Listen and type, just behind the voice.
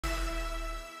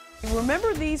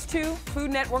Remember these two?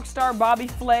 Food Network star Bobby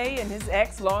Flay and his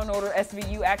ex, Law & Order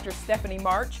SVU actor Stephanie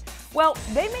March? Well,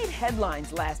 they made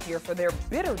headlines last year for their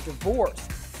bitter divorce.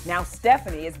 Now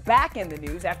Stephanie is back in the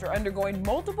news after undergoing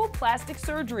multiple plastic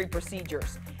surgery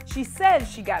procedures. She says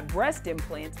she got breast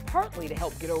implants partly to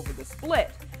help get over the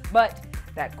split. But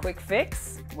that quick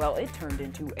fix, well, it turned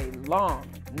into a long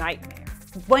nightmare.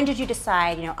 When did you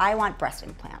decide, I want breast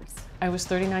implants? I was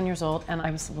 39 years old and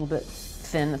I was a little bit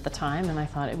thin at the time, and I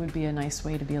thought it would be a nice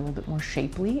way to be a little bit more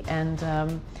shapely, and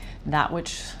that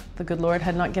which the good Lord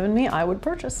had not given me, I would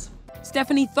purchase.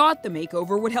 Stephanie thought the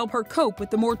makeover would help her cope with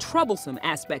the more troublesome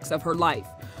aspects of her life.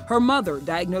 Her mother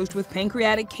diagnosed with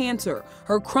pancreatic cancer,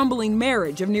 her crumbling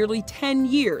marriage of nearly 10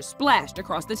 years splashed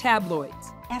across the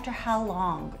tabloids. After how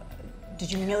long did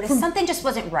you notice something just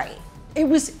wasn't right? It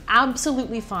was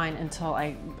absolutely fine until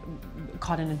I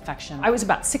caught an infection. I was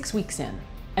about 6 weeks in,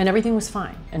 and everything was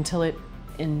fine until it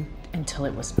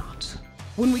was not.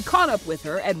 When we caught up with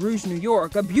her at Rouge, New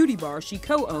York, a beauty bar she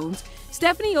co-owns,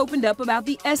 Stephanie opened up about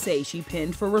the essay she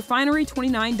penned for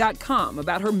Refinery29.com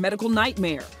about her medical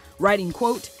nightmare, writing,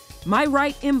 quote, "My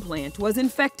right implant was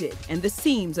infected and the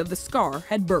seams of the scar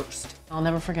had burst." I'll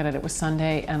never forget it. It was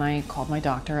Sunday, and I called my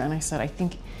doctor and I said,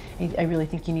 I really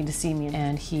think you need to see me.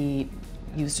 And he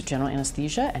used general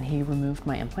anesthesia and he removed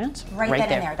my implant. Right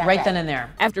then and there.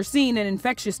 After seeing an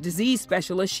infectious disease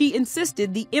specialist, she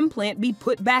insisted the implant be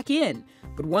put back in.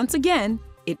 But once again,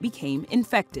 it became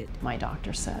infected. My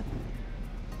doctor said,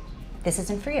 "This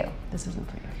isn't for you." "This isn't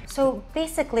for you." So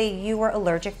basically, you were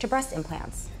allergic to breast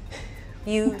implants.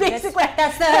 Basically,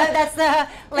 that's the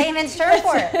layman's term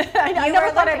for it. I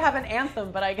never thought I'd have an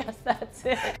anthem, but I guess that's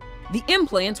it. The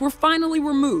implants were finally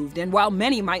removed, and while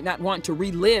many might not want to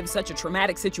relive such a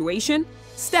traumatic situation,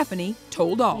 Stephanie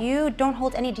told all. You don't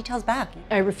hold any details back.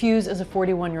 I refuse as a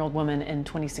 41-year-old woman in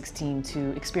 2016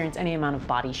 to experience any amount of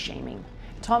body shaming.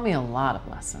 It taught me a lot of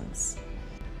lessons.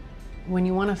 When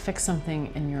you want to fix something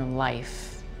in your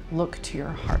life, look to your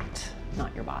heart,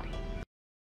 not your body.